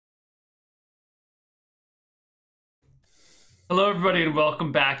Hello, everybody, and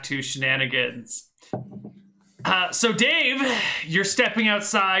welcome back to Shenanigans. So, Dave, you're stepping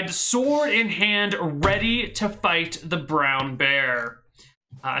outside, sword in hand, ready to fight the brown bear.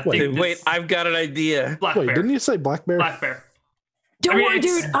 Wait, I've got an idea. Black Wait, bear. didn't you say black bear? Black bear. Don't worry,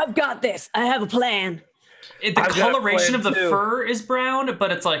 dude. I've got this. I have a plan. The coloration of the fur is brown,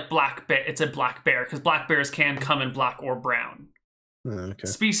 but it's like black bear. It's a black bear because black bears can come in black or brown. Oh, okay.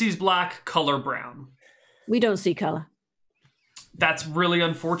 Species black, color brown. We don't see color. That's really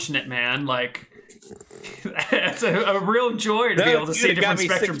unfortunate, man. Like, it's a real joy to be able to see different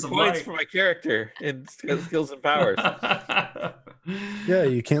spectrums of light. For my character in skills and powers. Yeah,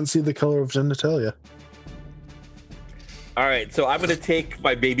 you can't see the color of genitalia. All right, so I'm going to take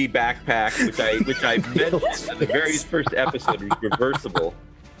my baby backpack, which I mentioned in the very first episode, was reversible,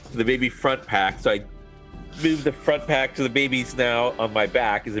 to the baby front pack. So I move the front pack to the baby's now on my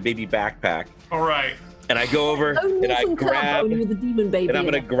back as a baby backpack. All right. And I go over and I grab, the demon baby and I'm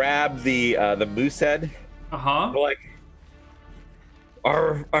going to grab the moose head. Uh-huh. Like,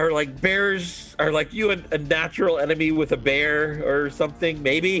 are like bears, are like you a natural enemy with a bear or something?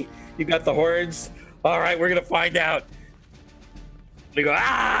 Maybe you got the horns. All right, we're gonna find out. They go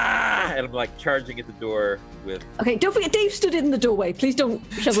and I'm like charging at the door with. Okay, don't forget Dave stood in the doorway. Please don't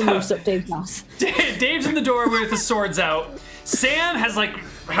shove a moose up Dave's ass. Dave's in the doorway with the swords out. Sam has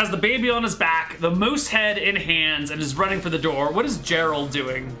the baby on his back, the moose head in hands, and is running for the door. What is Gerald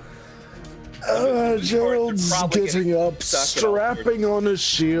doing? Gerald's getting up, strapping on his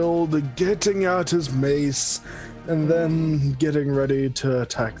shield, getting out his mace, and then getting ready to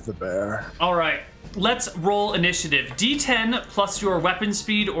attack the bear. All right, let's roll initiative. D10 plus your weapon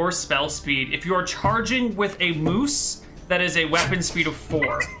speed or spell speed. If you are charging with a moose, that is a weapon speed of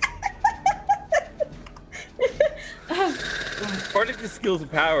 4. According to skills and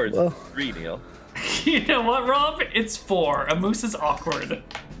powers, 3, Neal. You know what, Rob? It's 4. A moose is awkward.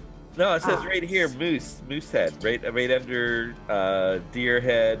 No, it says right here, moose head, right under deer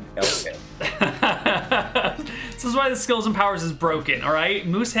head, elk head. This is why the skills and powers is broken, all right?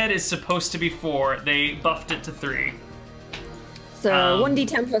 Moose head is supposed to be 4. They buffed it to 3. So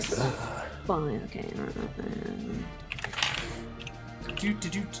 1d10 plus 5. Okay. It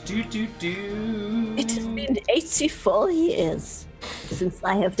has been 84 years since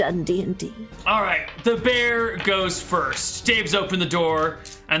I have done D&D. All right, the bear goes first. Dave's opened the door,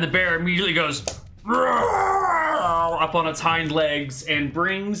 and the bear immediately goes up on its hind legs and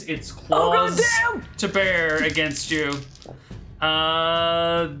brings its claws to bear against you.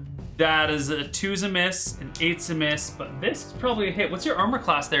 That is a 2's a miss, an 8's a miss, but this is probably a hit. What's your armor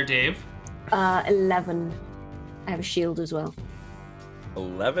class there, Dave? 11. I have a shield as well.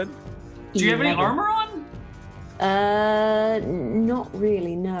 11? Do you have any armor on? Not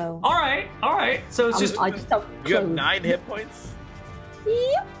really, no. All right. So it's just you have 9 hit points.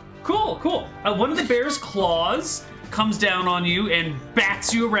 Yep. Cool. One of the bear's claws comes down on you and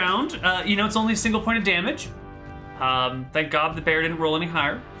bats you around. It's only a single point of damage. Thank God the bear didn't roll any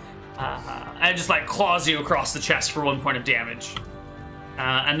higher. And just like claws you across the chest for 1 point of damage.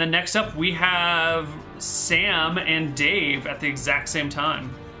 And then next up we have Sam and Dave at the exact same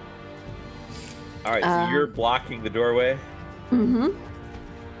time. All right, so you're blocking the doorway. Mm-hmm.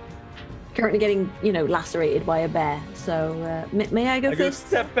 Currently getting, lacerated by a bear. So may I go first?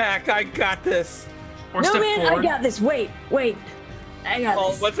 Step back. I got this. Or no, step man, forward. I got this. Wait. I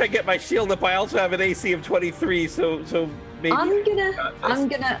got this. Once I get my shield up, I also have an AC of 23. So maybe I'm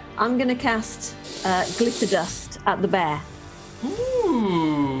gonna cast glitter dust at the bear.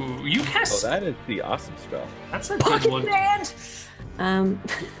 Ooh, you cast. Oh, that is the awesome spell. That's a good one. Band.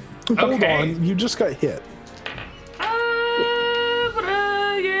 Hold on, you just got hit.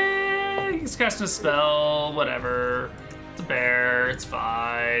 Yeah, he's casting a spell, whatever. It's a bear, it's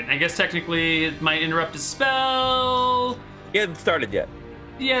fine. I guess technically it might interrupt his spell. He hasn't started yet.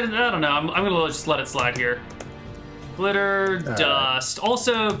 Yeah, I don't know. I'm gonna just let it slide here. Glitter dust.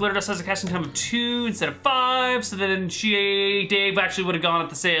 Also, glitter dust has a casting time of 2 instead of 5, so then Dave actually would have gone at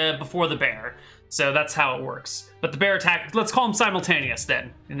the before the bear. So that's how it works. But the bear attack, let's call them simultaneous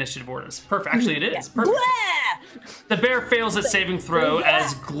then. Initiative orders. Perfect. Actually, it is. Perfect. The bear fails its saving throw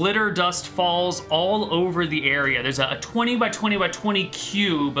as glitter dust falls all over the area. There's a 20 by 20 by 20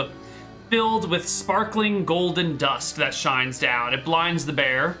 cube filled with sparkling golden dust that shines down. It blinds the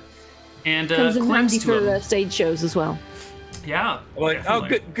bear and comes in handy clings to him. for stage shows as well. Yeah. Like,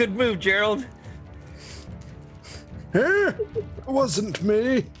 good move, Gerald. It wasn't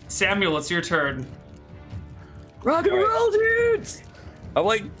me. Samuel, it's your turn. Rock and roll, dudes! I'm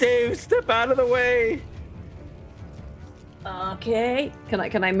like, Dave, step out of the way. Okay.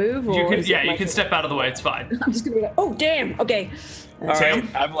 Can I move? Or You can, is yeah, it my you can turn? step out of the way. It's fine. I'm just gonna go. Oh damn. Okay. All right,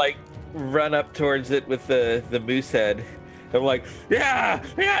 I'm like run up towards it with the moose head. I'm like, yeah,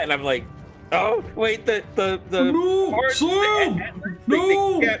 and I'm like, oh wait, the No, horns, Sam! they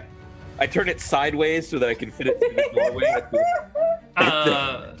No! can't- I turn it sideways so that I can fit it through the doorway.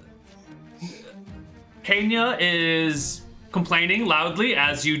 Pena is complaining loudly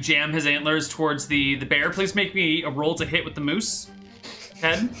as you jam his antlers towards the bear. Please make me a roll to hit with the moose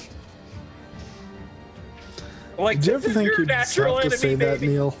head. Like, Did you this ever is think your you'd natural have to say enemy, that,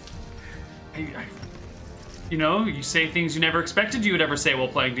 baby. Neal? You know, you say things you never expected you would ever say while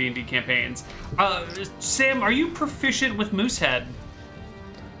playing D&D campaigns. Sam, are you proficient with Moosehead?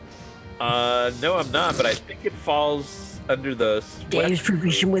 No, I'm not, but I think it falls under the Dave's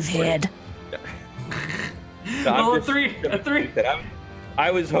proficient with head. Well, a three.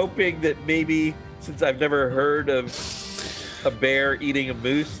 I was hoping that maybe, since I've never heard of a bear eating a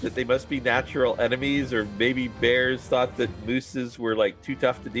moose, that they must be natural enemies, or maybe bears thought that mooses were like too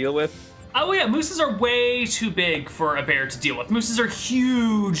tough to deal with. Oh yeah, mooses are way too big for a bear to deal with. Mooses are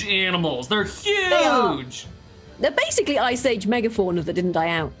huge animals. They're huge. They're basically Ice Age megafauna that didn't die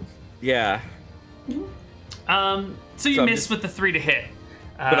out. Yeah, So you miss with the 3 to hit.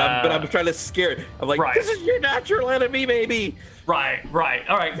 but I'm trying to scare it. I'm like, Right. this is your natural enemy, baby. Right.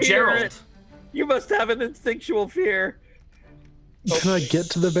 All right, Fear Gerald. it. You must have an instinctual fear. Can I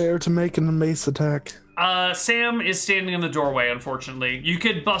get to the bear to make a mace attack? Sam is standing in the doorway. Unfortunately, you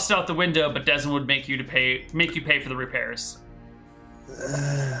could bust out the window, but Desmond would make you pay for the repairs.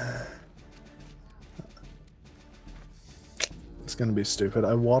 It's gonna be stupid.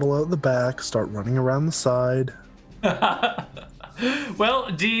 I waddle out the back, start running around the side.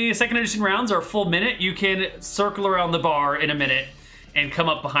 Well, the second edition rounds are a full minute. You can circle around the bar in a minute and come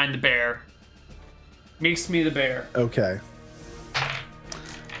up behind the bear. Makes me the bear. Okay.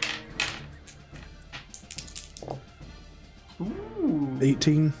 Ooh.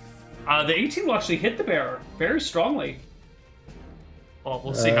 18. The 18 will actually hit the bear very strongly. Well,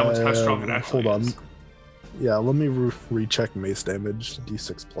 we'll see how strong it actually Hold on. is. Yeah, let me recheck mace damage.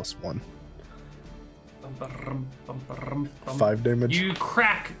 D6 plus 1. 5 damage. You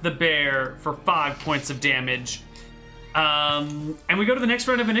crack the bear for 5 points of damage. And we go to the next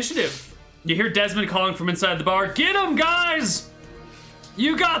round of initiative. You hear Desmond calling from inside the bar, "Get him, guys!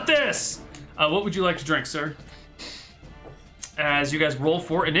 You got this!" What would you like to drink, sir? As you guys roll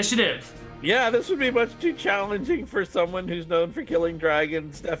for initiative. Yeah, this would be much too challenging for someone who's known for killing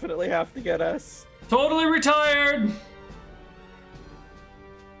dragons. Definitely have to get us. Totally retired!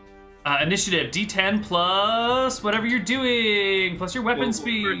 Initiative, D10 plus whatever you're doing, plus your weapon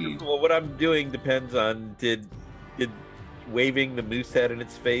speed. Well, what I'm doing depends on did waving the moose head in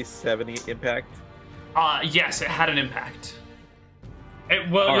its face have any impact? Yes, it had an impact.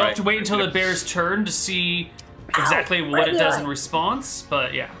 You'll have to wait until the bear's turn to see exactly what it does in response,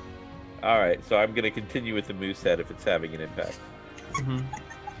 but yeah. All right, so I'm going to continue with the moose head if it's having an impact.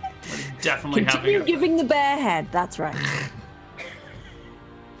 Definitely Continue having giving the bear head. That's right.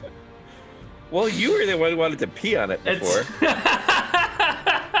 Well, you were the one who wanted to pee on it before.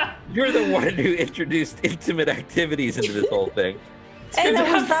 You're the one who introduced intimate activities into this whole thing. Hey,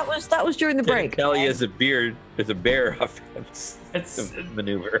 that was during the break. Kelly is a bear offense It's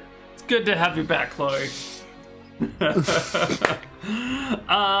maneuver. It's good to have you back, Chloe. Yeah,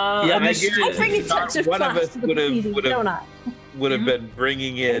 I initiative- bring a touch of one of class us to the proceedings, don't I? would have been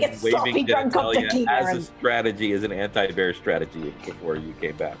bringing in Get sloppy waving drunk off genitalia tequila as a and- strategy, as an anti-bear strategy before you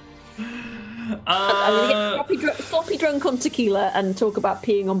came back. I'm gonna get sloppy drunk on tequila and talk about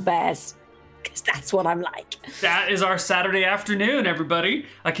peeing on bears. Because that's what I'm like. That is our Saturday afternoon, everybody.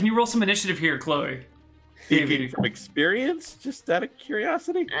 Can you roll some initiative here, Chloe? Speaking from experience, just out of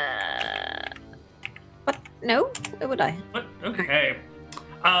curiosity. What? No? Where would I? What? Okay.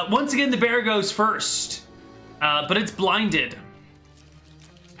 Once again, the bear goes first, but it's blinded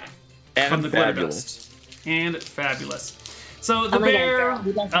from And the glitter fabulous. dust. And fabulous. So the Oh my God, bear girl,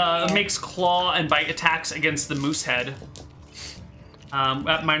 he doesn't care. makes claw and bite attacks against the moose head.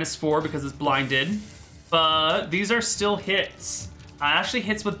 At -4 because it's blinded. But these are still hits. Actually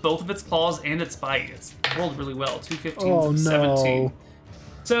hits with both of its claws and its bite. It's rolled really well. 2 15s and 17. No.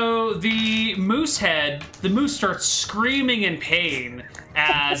 So the moose starts screaming in pain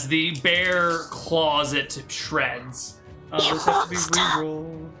as the bear claws it to shreds. This has to be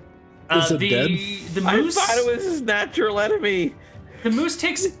rerolled. Is it dead? The I moose. thought it was his natural enemy. The moose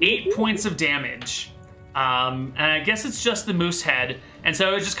takes 8 points of damage. And I guess it's just the moose head. And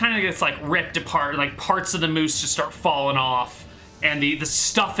so it just kind of gets like ripped apart, like parts of the moose just start falling off. and the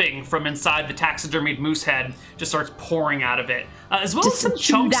stuffing from inside the taxidermied moose head just starts pouring out of it, as well as some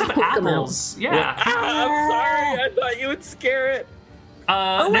chunks of apples. Yeah. I'm sorry. I thought you would scare it.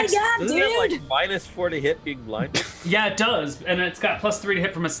 Oh my god, Doesn't dude! it have like -4 to hit being blinded? Yeah, it does, and it's got +3 to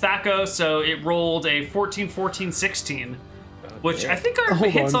hit from its Thaco, so it rolled a 14, 14, 16, which I think are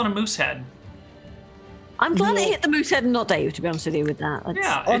hits on a moose head. I'm glad it hit the moose head and not Dave, to be honest with you, with that.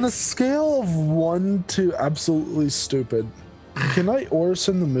 Yeah. On a scale of 1 to absolutely stupid, can I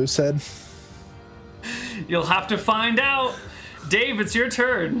Orison the moose head? You'll have to find out. Dave, it's your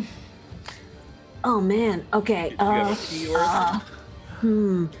turn. Oh man. Okay. I'm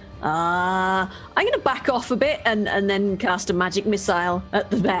gonna back off a bit and then cast a magic missile at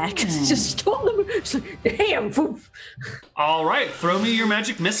the bear because it's just stop them. It's like, damn. All right, throw me your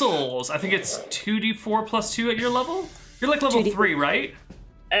magic missiles. I think it's 2d4 + 2 at your level. You're like level 3, right?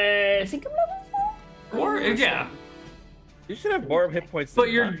 I think I'm level 4. Or yeah. You should have more hit points. But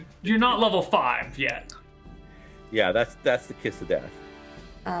than you're not level 5 yet. Yeah, that's the kiss of death.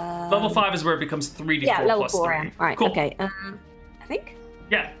 Level 5 is where it becomes 3d4 yeah, level + 4. 3. All right. Cool. Okay. I think.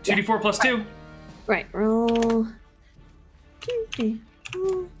 Yeah, 2d4 + 2. Right. Roll.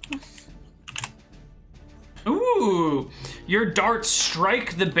 2d4 + Ooh, your darts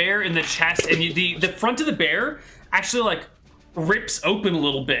strike the bear in the chest, and the front of the bear actually like rips open a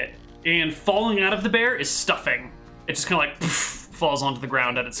little bit, and falling out of the bear is stuffing. It just kind of like poof, falls onto the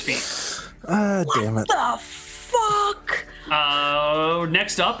ground at its feet. Damn it. The fuck?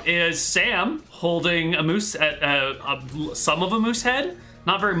 Next up is Sam holding a moose some of a moose head,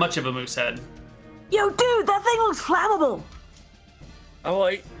 not very much of a moose head. Yo, dude, that thing looks flammable. I'm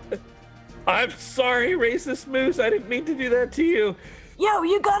like, I'm sorry, racist moose. I didn't mean to do that to you. Yo,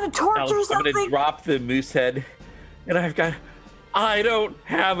 you got a torch or I'm something? gonna drop the moose head, and I don't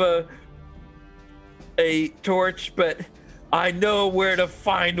have a torch, but I know where to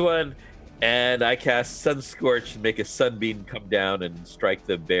find one. And I cast Sun Scorch and make a sunbeam come down and strike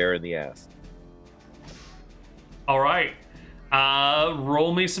the bear in the ass. All right.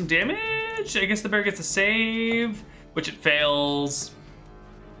 Roll me some damage. I guess the bear gets a save, which it fails.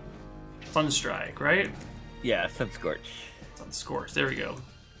 Sunstrike, right? Yeah, Sun Scorch. Sunscorch. There we go.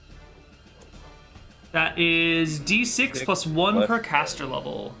 That is D6 + 1 per caster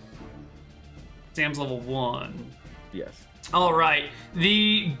level. Sam's level 1. Yes. All right.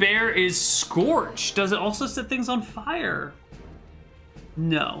 The bear is scorched. Does it also set things on fire?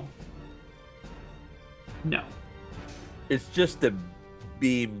 No. No. It's just a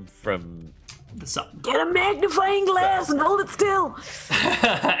beam from The sun. Get a magnifying glass and hold it still.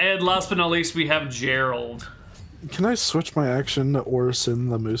 And last but not least, we have Gerald. Can I switch my action to Orison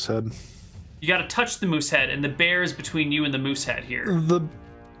the moose head? You got to touch the moose head, and the bear is between you and the moose head here. The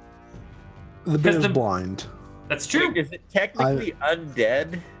bear's the- blind. That's true. Wait, is it technically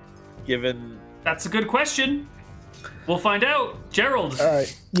undead? Given That's a good question. We'll find out. Gerald. All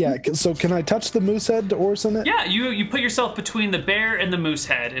right. Yeah. So can I touch the moose head to Orison it? Yeah, you put yourself between the bear and the moose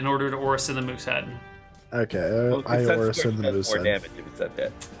head in order to Orison the moose head. Okay. I Orison the moose more head. damage if it's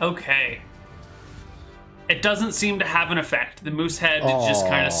undead. Okay. It doesn't seem to have an effect. The moose head just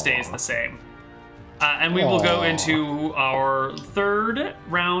kind of stays the same. And we will go into our third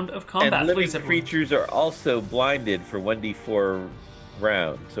round of combat. And living Please, everyone. creatures are also blinded for 1d4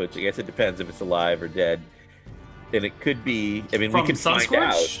 rounds. So I guess it depends if it's alive or dead. And it could be. I mean, From we can find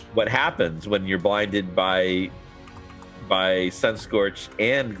Sunscorch? out what happens when you're blinded by Sunscorch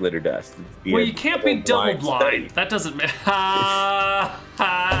and Glitter Dust. It'd be Well, a you can't be double blind. study. That doesn't matter.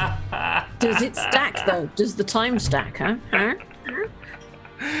 Does it stack though? Does the time stack, huh?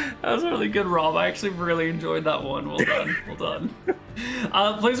 That was really good, Rob. I actually really enjoyed that one. Well done. Well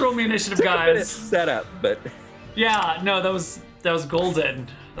done. Please roll me initiative, Took a bit of guys. setup, but Yeah, no, that was golden.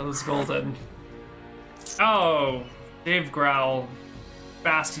 That was golden. Oh, Dave Growl.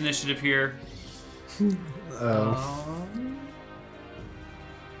 Fast initiative here. Oh.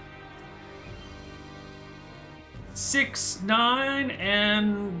 6, 9,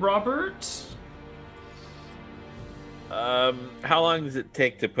 and Robert. how long does it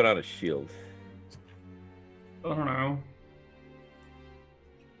take to put on a shield? I don't know.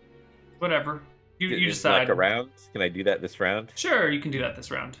 Whatever. You Is it decide. like a round? Can I do that this round? Sure, you can do that this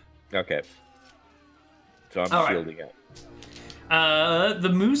round. Okay. So I'm All right. shielding up.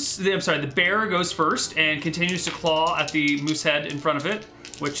 The bear goes first and continues to claw at the moose head in front of it,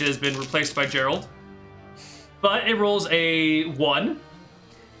 which has been replaced by Gerald. But it rolls a 1,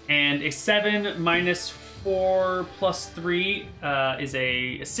 and a 7 minus 4 plus 3 is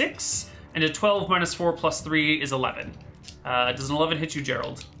a 6, and a 12 minus 4 plus 3 is 11. Does an 11 hit you,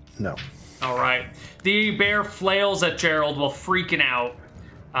 Gerald? No. All right. The bear flails at Gerald while freaking out,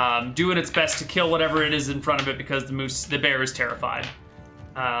 doing its best to kill whatever it is in front of it because the bear is terrified.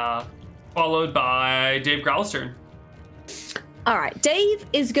 Followed by Dave Growl's turn. All right, Dave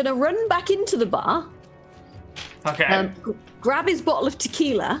is going to run back into the bar. Okay. Grab his bottle of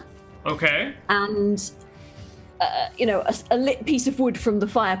tequila. Okay. And, a lit piece of wood from the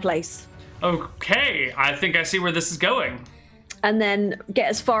fireplace. Okay, I think I see where this is going. And then get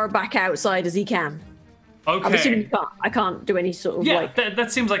as far back outside as he can. Okay. I'm assuming I can't do any sort of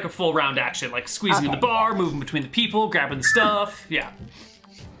that seems like a full round action, like squeezing in the bar, moving between the people, grabbing the stuff. Yeah.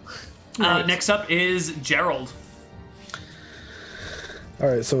 Right. Next up is Gerald. All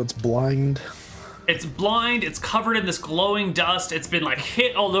right, so it's blind. It's blind. It's covered in this glowing dust. It's been like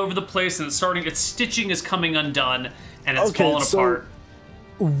hit all over the place, and its stitching is coming undone, and it's falling apart.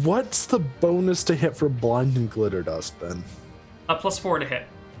 What's the bonus to hit for blind and glitter dust then? +4 to hit.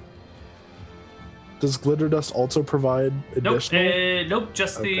 Does glitter dust also provide additional? Nope,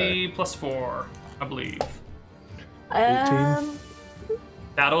 just the +4, I believe. 18.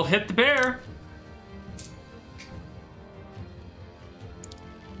 That'll hit the bear.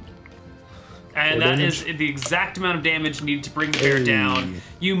 And that is the exact amount of damage needed to bring the bear down.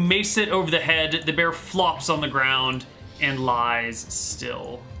 You mace it over the head. The bear flops on the ground and lies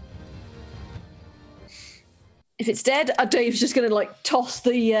still. If it's dead, Dave's just going to toss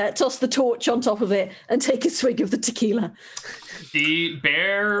the torch on top of it and take a swig of the tequila. The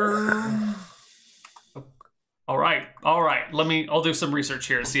bear. All right. I'll do some research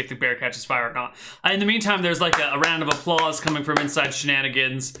here to see if the bear catches fire or not. In the meantime, there's like a round of applause coming from inside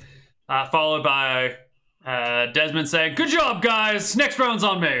Shenanigans, followed by Desmond saying, "Good job, guys. Next round's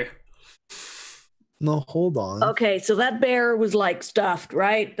on me." No, hold on. Okay, so that bear was stuffed,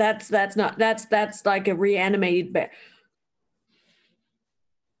 right? That's like a reanimated bear.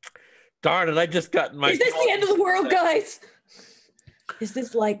 Darn it! I just got my. Is this the end of the world, guys? Is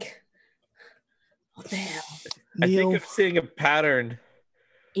this like? What the hell? I think I'm seeing a pattern.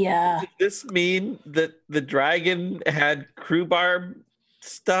 Yeah. Does this mean that the dragon had Krob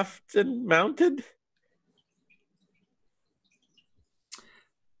stuffed and mounted?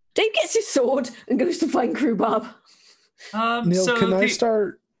 Dave gets his sword and goes to find Krob. Neal, so can I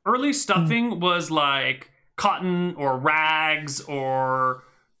start? Early stuffing was like cotton or rags or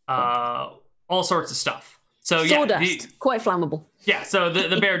all sorts of stuff. So Sawdust, quite flammable. Yeah, so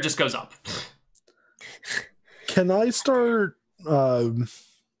the bear just goes up. Can I start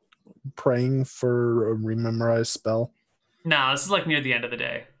praying for a rememorized spell? No, this is like near the end of the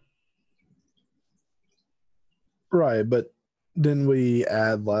day. Right, but didn't we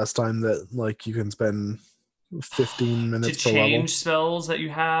add last time that you can spend 15 minutes to per level? change spells that you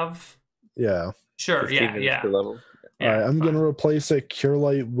have? Yeah. Sure, 15 minutes per level. Yeah, all right, I'm going to replace a Cure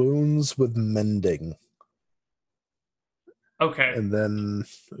Light Wounds with Mending. Okay. And then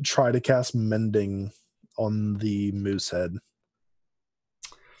try to cast Mending on the moose head.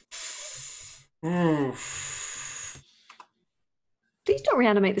 Oof. Please don't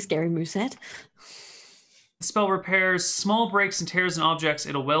reanimate the scary moose head. The spell repairs small breaks and tears in objects.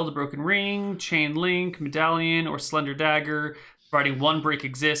 It'll weld a broken ring, chain link, medallion, or slender dagger, providing one break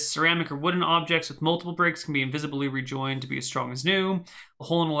exists. Ceramic or wooden objects with multiple breaks can be invisibly rejoined to be as strong as new. A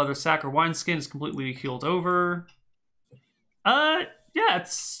hole in a leather sack or wineskin is completely healed over. Yeah,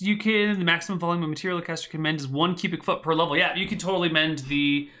 the maximum volume of material a caster can mend is 1 cubic foot per level. Yeah, you can totally mend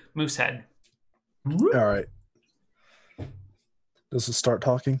the moose head. All right. Does it start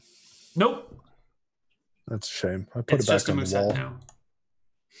talking? Nope. That's a shame. I put it back on the wall. Now.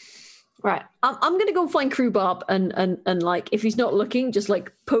 Right. I'm going to go find Krob and if he's not looking, just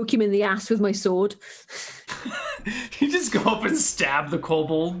poke him in the ass with my sword. You just go up and stab the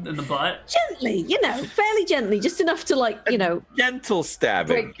kobold in the butt? Gently, fairly gently, just enough to gentle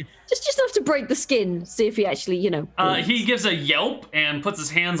stabbing. Just enough to break the skin, see if he actually, he gives a yelp and puts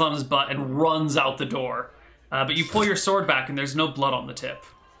his hands on his butt and runs out the door. But you pull your sword back and there's no blood on the tip.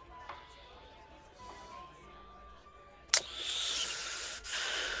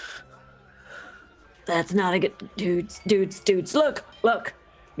 That's not a good... Dudes, look,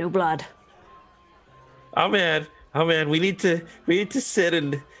 no blood. Oh man, we need to sit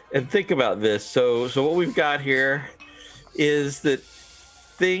and think about this. So what we've got here is that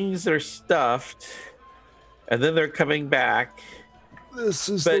things are stuffed and then they're coming back. This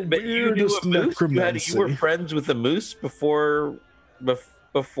is the weirdest necromancy. You were friends with the moose before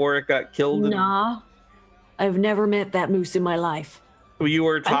it got killed? Nah, I've never met that moose in my life. Well, you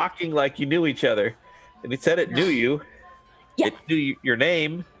were talking like you knew each other. And it said it knew you. Yeah. It knew your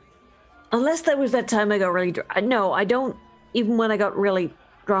name. Unless that was that time I got really drunk. No, I don't. Even when I got really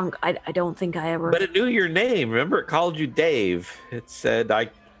drunk. I don't think I ever. But it knew your name. Remember, it called you Dave. It said, I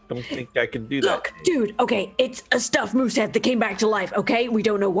don't think I can do that. Look, dude, okay, it's a stuffed moose head that came back to life, okay? We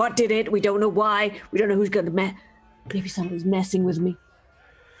don't know what did it. We don't know why. We don't know who's going to maybe somebody's messing with me.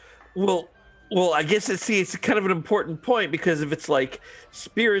 Well, I guess it's kind of an important point, because if it's like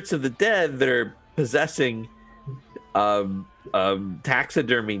spirits of the dead that are possessing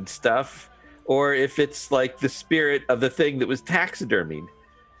taxidermied stuff, or if it's like the spirit of the thing that was taxidermied.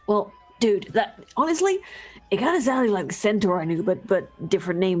 Well, dude, that honestly, it kind of sounded like the centaur I knew, but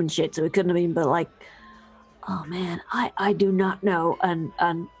different name and shit, so it couldn't have been. But like, oh man, I do not know, and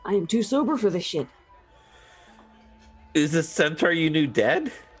I am too sober for this shit. Is the centaur you knew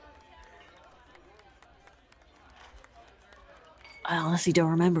dead? I honestly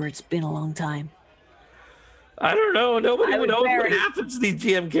don't remember. It's been a long time. I don't know. Nobody knows what very- happens to these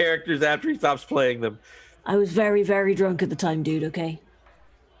GM characters after he stops playing them. I was very, very drunk at the time, dude, okay?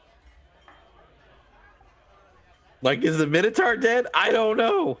 Like, is the Minotaur dead? I don't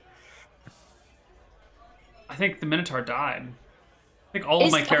know. I think the Minotaur died. I think all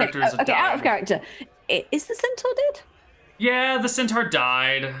of my characters have died. Okay, out of character. Is the centaur dead? Yeah, the Centaur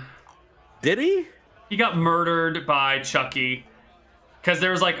died. Did he? He got murdered by Chucky. Because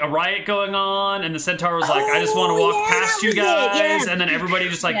there was like a riot going on, and the Centaur was like, I just want to walk past you guys. And then everybody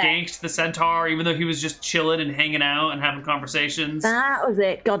just like ganked the Centaur, even though he was just chilling and hanging out and having conversations. That was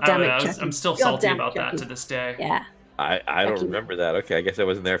it. God damn it, Chucky. I'm still salty about that to this day. Yeah. I don't remember that. Okay, I guess I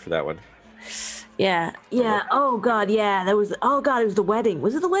wasn't there for that one. Yeah. Oh god, yeah. It was the wedding.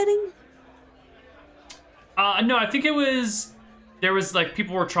 Was it the wedding? No, I think it was. There was like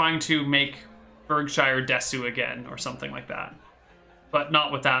people were trying to make Berkshire Desu again or something like that, but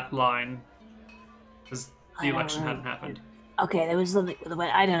not with that line because the election hadn't happened. Okay, there was something with the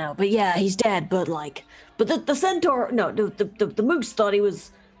wedding. I don't know, but yeah, he's dead. But the centaur, no, the moose thought he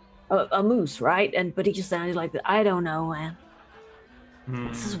was a moose, right? But he just sounded like that. I don't know, man.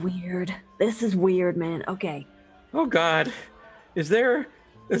 This is weird. This is weird, man. Okay. Oh God, is there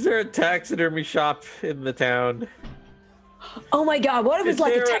a taxidermy shop in the town? Oh my God! What if it's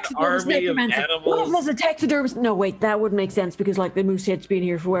like a taxidermist necromancer? What if there's a taxidermist? No, wait, that would make sense because like the moose head's been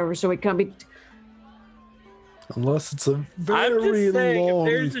here forever, so it can't be. Unless it's a very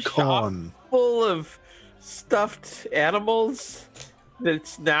long con. Full of stuffed animals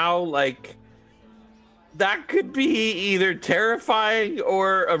that's now like that could be either terrifying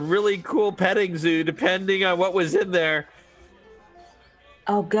or a really cool petting zoo depending on what was in there.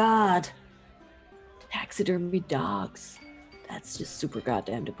 Oh God, taxidermy dogs. That's just super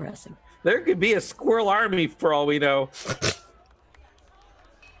goddamn depressing. There could be a squirrel army for all we know.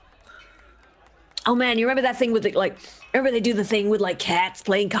 Oh man, you remember that thing with remember they do the thing with like cats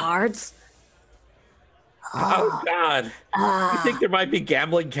playing cards? Oh God. You think there might be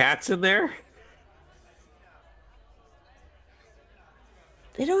gambling cats in there?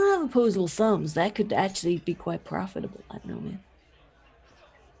 They don't have opposable thumbs. That could actually be quite profitable. I don't know, man.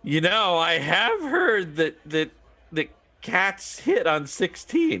 You know, I have heard that cats hit on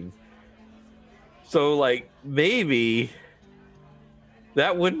 16. So like maybe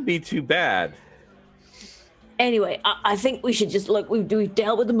that wouldn't be too bad. Anyway, I think we should just look. We've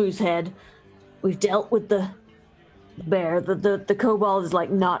dealt with the moose head. We've dealt with the bear. The kobold is like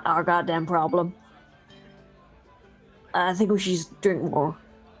not our goddamn problem. I think we should just drink more.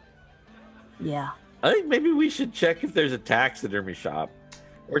 Yeah. I think maybe we should check if there's a taxidermy shop.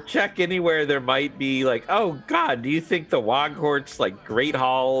 Or check anywhere there might be like, oh God, do you think the Woghort's like Great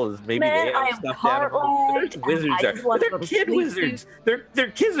Hall is maybe they have stuffed animals? There's wizards there. But they're kid wizards.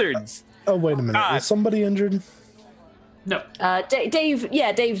 They're kizzards. Oh wait a minute. God. Is somebody injured? No.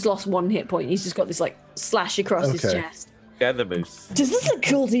 Dave's lost 1 hit point. He's just got this like slash across his chest. And the moose. Does this look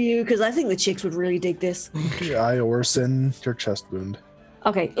cool to you? Because I think the chicks would really dig this. I Orson, your chest wound.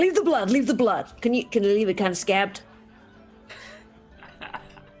 Okay, leave the blood. Leave the blood. Can you leave it kind of scabbed?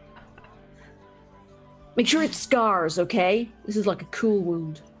 Make sure it scars, okay? This is like a cool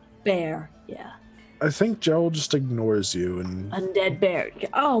wound. Bear, yeah. I think Joe just ignores you and... Undead bear.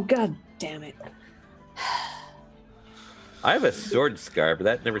 Oh, God damn it. I have a sword scar, but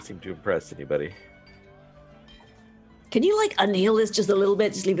that never seemed to impress anybody. Can you, like, anneal this just a little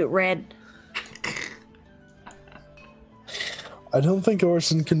bit? Just leave it red? I don't think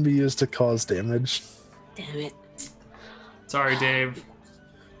Orson can be used to cause damage. Damn it. Sorry, Dave.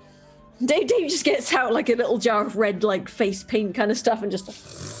 Dave just gets out, like, a little jar of red, like, face paint kind of stuff and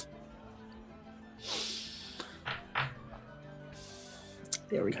just...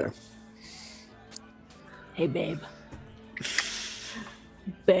 There we go. Hey, babe.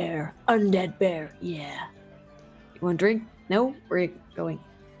 Bear. Undead bear. Yeah. You want a drink? No? Where are you going?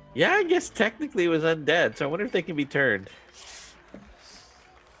 Yeah, I guess technically it was undead, so I wonder if they can be turned.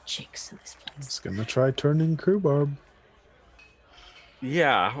 Chicks in this I place. was gonna try turning Krob.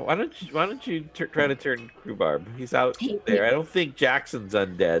 Yeah, why don't you try to turn Rhubarb? He's out He- there. I don't think Jackson's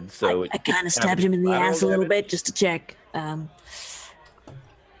undead, so I kind of stabbed him in the ass a little bit just to check.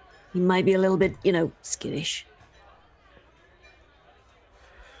 He might be a little bit, skittish.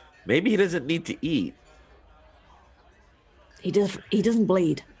 Maybe he doesn't need to eat. He doesn't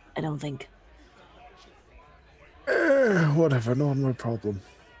bleed, I don't think. Whatever, not my problem.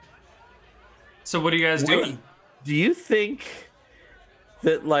 So what are you guys doing? Do you think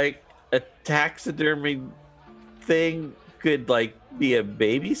that like a taxidermy thing could like be a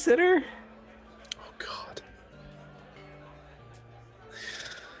babysitter? Oh God.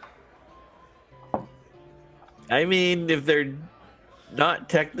 I mean, if they're not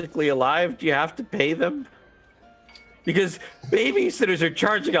technically alive, do you have to pay them? Because babysitters are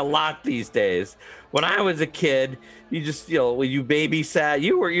charging a lot these days. When I was a kid, you just, when you babysat,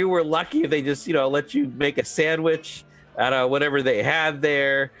 you were lucky if they just, let you make a sandwich out of whatever they had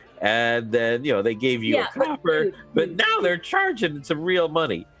there, and then, they gave you a copper. But now they're charging some real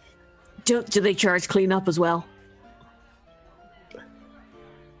money. Do they charge cleanup as well?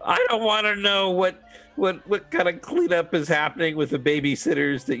 I don't want to know what kind of cleanup is happening with the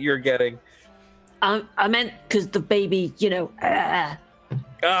babysitters that you're getting. I meant because the baby,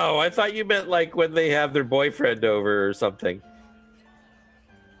 Oh, I thought you meant like when they have their boyfriend over or something.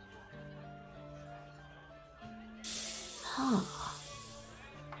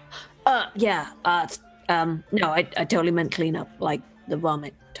 Yeah. No, I totally meant cleanup, like the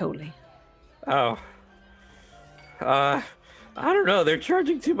vomit, totally. Oh. I don't know. They're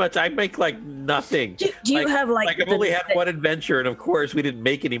charging too much. I make like nothing. Do you have like I've only had one adventure, and of course we didn't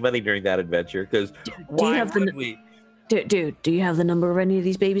make any money during that adventure because why would we? Dude, do you have the number of any of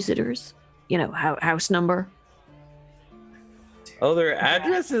these babysitters? House number? Oh, their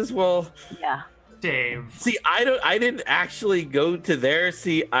addresses? Well, Yeah. Dave. see, I didn't actually go to there.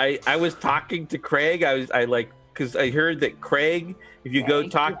 See, I was talking to Craig. Because I heard that Craig, if you go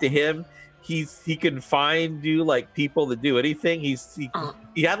talk to him, he can find you like people that do anything. He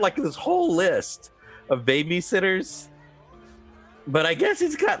had like this whole list of babysitters, but I guess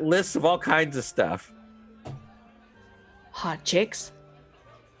he's got lists of all kinds of stuff. Hot chicks?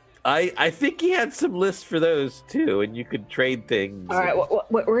 I think he had some lists for those too, and you could trade things. All right,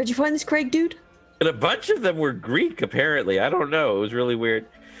 where'd you find this Craig dude? And a bunch of them were Greek, apparently. I don't know. It was really weird.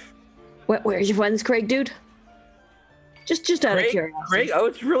 Where'd you find this Craig dude? Just out of curiosity. Craig,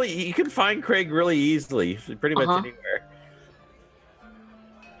 it's really, you can find Craig really easily, pretty much anywhere.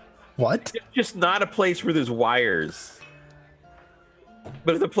 What? It's just not a place where there's wires.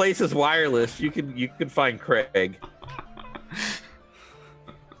 But if the place is wireless, you can find Craig.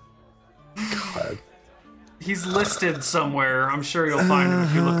 God. He's listed somewhere. I'm sure you'll find him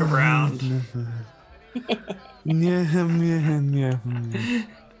if you look around.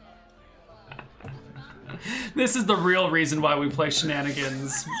 This is the real reason why we play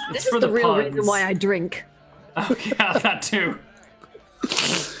Shenanigans. It's This for is the real puns. reason why I drink. Oh, yeah, that too.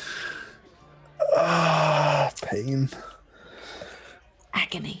 Pain.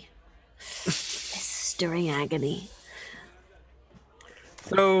 Agony. Stirring agony.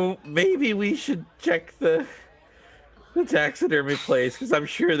 So maybe we should check the taxidermy place, because I'm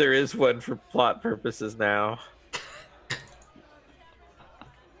sure there is one for plot purposes now.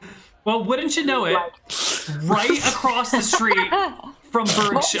 Well, wouldn't you know it? Right across the street from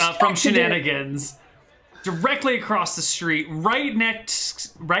from Shenanigans, directly across the street, right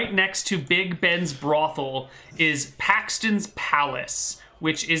next to Big Ben's brothel, is Paxton's Palace,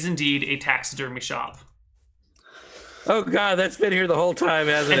 which is indeed a taxidermy shop. Oh God, that's been here the whole time,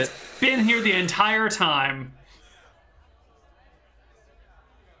 hasn't It's it? been here the entire time.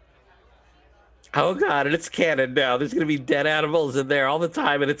 Oh God, and it's canon now. There's gonna be dead animals in there all the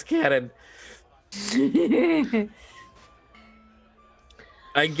time, and it's canon.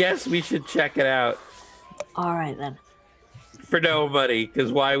 I guess we should check it out All right then. for no money,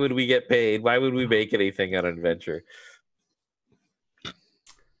 because why would we get paid? Why would we make anything on an adventure?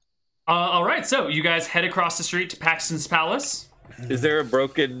 All right, so you guys head across the street to Paxton's Palace. Is there a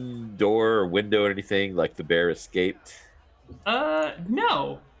broken door or window or anything like the bear escaped?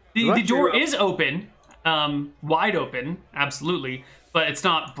 No. The door is open, wide open, absolutely, but it's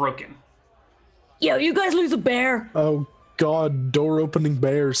not broken. Yo, you guys lose a bear. Oh God, door opening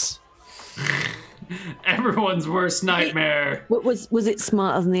bears. Everyone's worst nightmare. What was it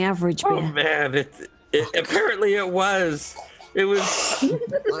smarter than the average bear? Oh man, it apparently it was. It was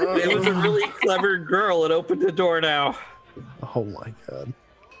a really clever girl. It opened the door now. Oh my God.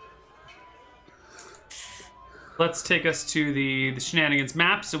 let's take us to the Shenanigans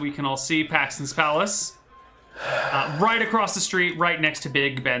map so we can all see Paxton's Palace. Right across the street, right next to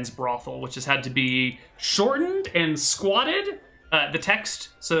Big Ben's brothel, which has had to be shortened and squatted, the text,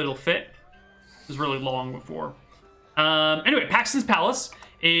 so it'll fit. It was really long before. Anyway, Paxton's Palace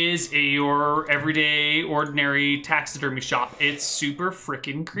is your everyday, ordinary taxidermy shop. It's super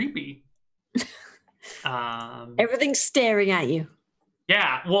freaking creepy. Everything's staring at you.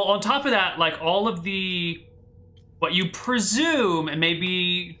 Yeah, well, on top of that, like all of the... what you presume, and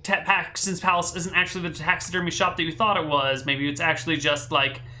maybe Paxton's Palace isn't actually the taxidermy shop that you thought it was. Maybe it's actually just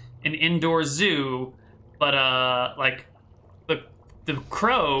like an indoor zoo, but like the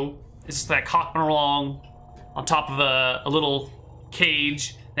crow is just like hopping along on top of a little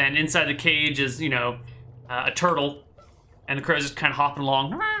cage, and inside the cage is, you know, a turtle, and the crow's just kind of hopping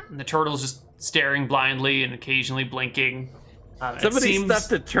along, and the turtle's just staring blindly and occasionally blinking. Somebody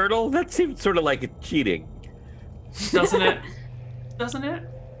stuffed a turtle? That seems sort of like a cheating. Doesn't it? Doesn't it?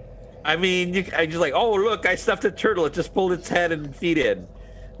 I mean, I just like, oh, look, I stuffed a turtle. It just pulled its head and feet in.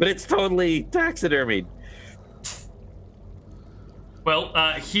 But it's totally taxidermied. Well,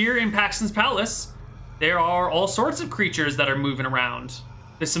 here in Paxton's Palace, there are all sorts of creatures that are moving around.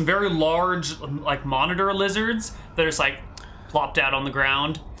 There's some very large, like, monitor lizards that are just, like, plopped out on the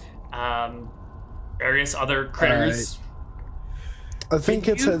ground. Various other critters. I think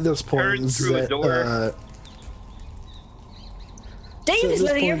it's at this point that... Dave is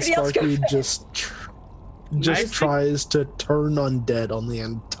letting everybody else go. Just tries to turn undead on the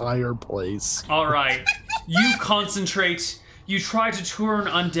entire place. All right. You concentrate. You try to turn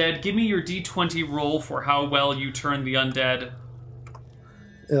undead. Give me your D20 roll for how well you turn the undead.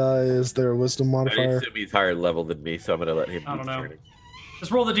 Is there a wisdom I modifier? assume he's higher level than me, so I'm going to let him I don't know. turning.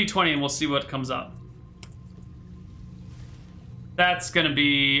 Just roll the D20 and we'll see what comes up. That's going to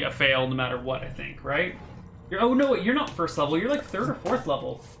be a fail no matter what, I think, right? Oh, no, you're not first level. You're like 3rd or 4th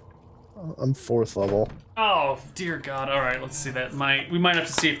level. I'm 4th level. Oh, dear God. All right, let's see that. We might have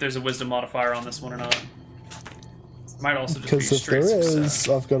to see if there's a wisdom modifier on this one or not. Might also just be Because if straight there success. is,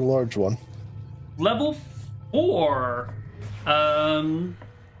 I've got a large one. Level 4.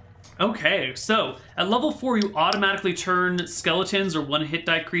 Okay, so at level 4, you automatically turn skeletons or 1 hit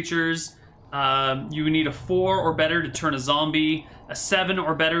die creatures. You need a 4 or better to turn a zombie, a 7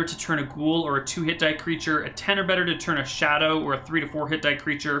 or better to turn a ghoul or a 2 hit die creature, a 10 or better to turn a shadow or a 3 to 4 hit die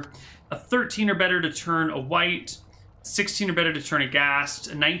creature, a 13 or better to turn a wight, 16 or better to turn a ghast,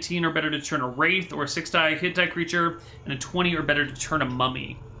 a 19 or better to turn a wraith or a 6 die hit die creature, and a 20 or better to turn a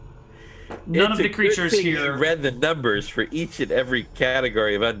mummy. None of the creatures here. You read the numbers for each and every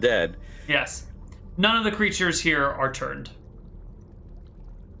category of undead. Yes. None of the creatures here are turned.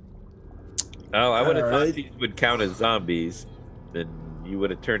 Oh, I would have thought these would count as zombies. Then you would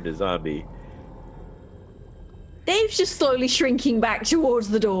have turned a zombie. Dave's just slowly shrinking back towards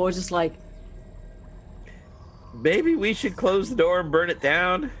the door, just like... Maybe we should close the door and burn it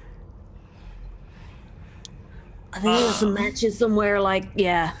down? I think there's some matches somewhere, like,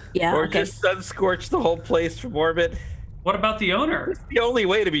 yeah, Or okay. just sun scorch the whole place from orbit? What about the owner? It's the only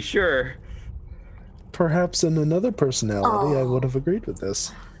way to be sure. Perhaps in another personality, I would have agreed with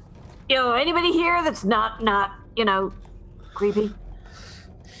this. Yo, anybody here that's not, you know, creepy?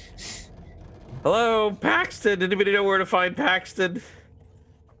 Hello, Paxton. Anybody know where to find Paxton?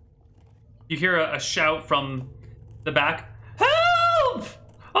 You hear a shout from the back. Help!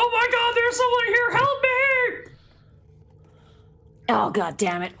 Oh my God, there's someone here! Help me! Oh, God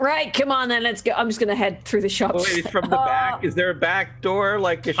damn it. Right, come on then, let's go. I'm just going to head through the shop. Oh, wait, it's from the back? Is there a back door?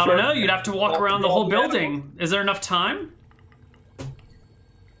 Like a I don't know, you'd have to walk around the whole building. Is there enough time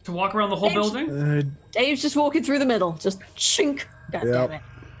to walk around the whole building? Dave's just walking through the middle. Just shink. God damn it.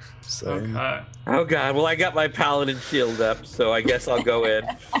 Same. Okay. Oh, God. Well, I got my paladin shield up, so I guess I'll go in.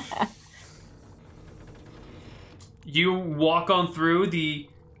 You walk on through. The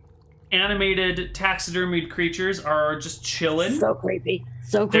animated taxidermied creatures are just chilling. So creepy.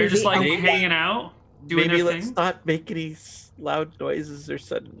 So creepy. They're just like Maybe- hanging out, doing Maybe their let's thing. not make any loud noises or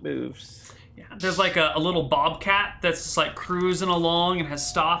sudden moves. Yeah. There's like a little bobcat that's just like cruising along and has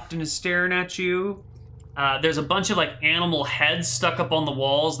stopped and is staring at you. There's a bunch of like animal heads stuck up on the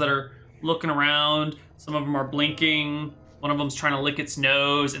walls that are looking around. Some of them are blinking. One of them's trying to lick its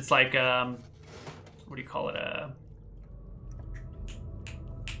nose. It's like, what do you call it?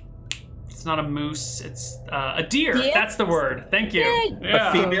 It's not a moose. It's a deer. Deer? That's the word. Thank you. Yeah.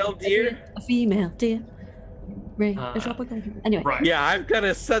 A female deer? A female deer. Right. Anyway. Right. Yeah, I've got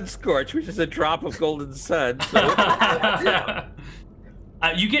a sun scorch, which is a drop of golden sun. So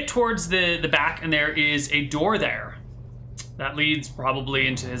You get towards the back, and there is a door there that leads probably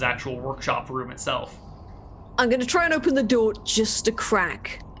into his actual workshop room itself. I'm gonna try and open the door just a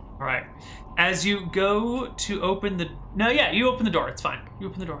crack. All right. As you go to open the... No, yeah, you open the door. It's fine. You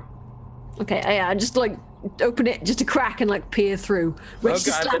open the door. Okay, I just like open it just a crack and like peer through. Oh god,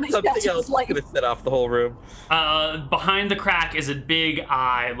 something else is gonna set off the whole room. Behind the crack is a big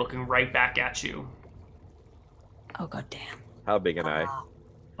eye looking right back at you. Oh god damn. How big an eye?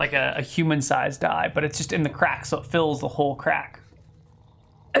 Like a human-sized eye, but it's just in the crack, so it fills the whole crack.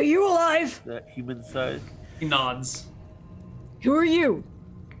 Are you alive? That human size. He nods. Who are you?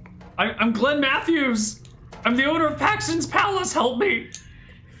 I'm Glenn Matthews. I'm the owner of Paxton's Palace. Help me.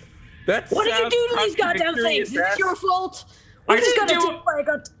 What did you do to these goddamn things? Is it your fault? I didn't do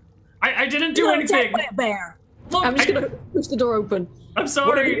it. I didn't do anything. By a bear. Look, I'm just gonna push the door open. I'm sorry.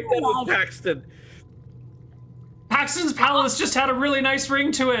 What have you done with Paxton? Paxton's Palace just had a really nice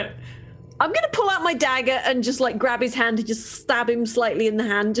ring to it. I'm gonna pull out my dagger and just like grab his hand and just stab him slightly in the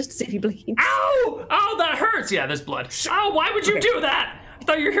hand just to see if he bleeds. Ow! Oh, that hurts. Yeah, there's blood. Oh, why would you do that? I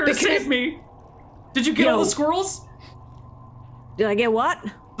thought you were here to save me. Did you get all the squirrels? Did I get what?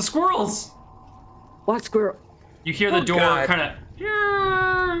 The squirrels. What squirrel? You hear the door kind of.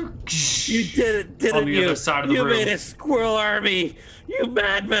 You did it, didn't on the you? other side of the room. You made a squirrel army. You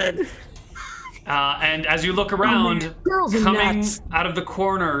madman. And as you look around, coming nuts. out of the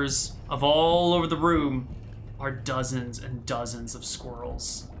corners of all over the room are dozens and dozens of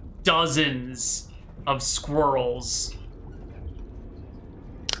squirrels. Dozens of squirrels.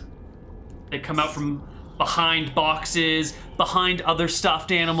 They come out from behind boxes, behind other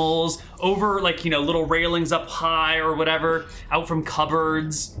stuffed animals, over like, little railings up high or whatever, out from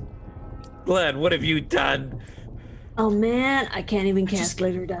cupboards. Glenn, what have you done? Oh man, I can't even cast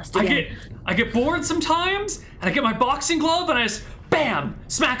glitter dust again. I get bored sometimes, and I get my boxing glove, and I just, bam,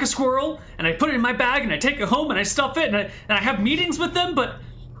 smack a squirrel, and I put it in my bag, and I take it home, and I stuff it, and I have meetings with them, but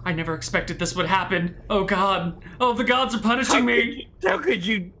I never expected this would happen. Oh God. Oh, the gods are punishing me. How could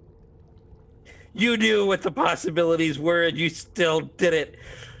you... You knew what the possibilities were, and you still did it.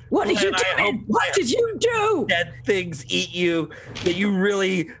 What did you do? What did you do? Dead things eat you, that you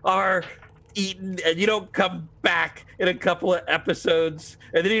really are eaten, and you don't come back in a couple of episodes.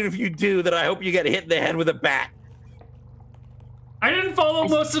 And then even if you do, then I hope you get hit in the head with a bat. I didn't follow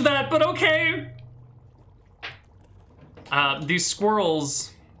most of that, but okay. These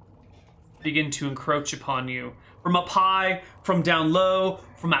squirrels begin to encroach upon you. From up high, from down low,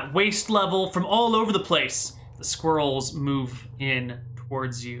 from at waist level, from all over the place. The squirrels move in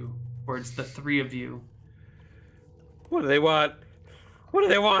towards you, towards the three of you. What do they want? What do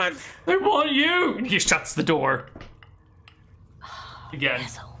they want? They want you! And he shuts the door. Again.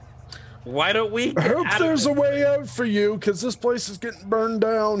 Why don't we? I hope there's a way out for you, because this place is getting burned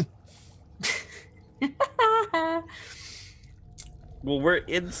down. Well, we're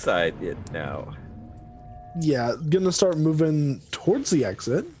inside it now. Yeah, gonna start moving towards the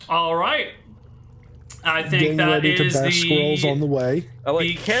exit. All right. I think Getting that ready to is bash squirrels on the way.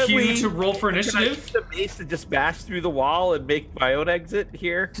 the cue to roll for initiative. Can I use the mace to just bash through the wall and make my own exit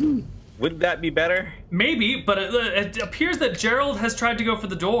here? Wouldn't that be better? Maybe, but it appears that Gerald has tried to go for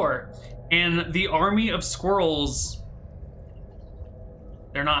the door, and the army of squirrels,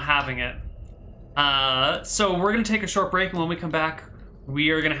 they're not having it. So we're going to take a short break, and when we come back,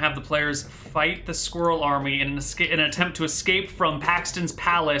 we are going to have the players fight the squirrel army in an attempt to escape from Paxton's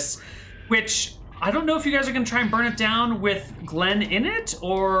Palace, which I don't know if you guys are going to try and burn it down with Glenn in it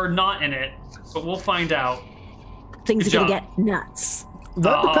or not in it, but we'll find out. Things are going to get nuts.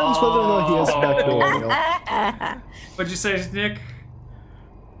 That depends whether or not he has a back door. Neal. What'd you say, Nick?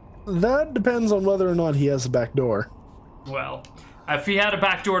 That depends on whether or not he has a back door. Well, if he had a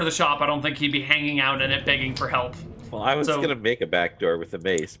back door to the shop, I don't think he'd be hanging out in it begging for help. Well, I was going to make a back door with a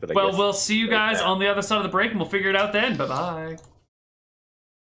mace, but I guess... Well, we'll see you guys on the other side of the break, and we'll figure it out then. Bye-bye.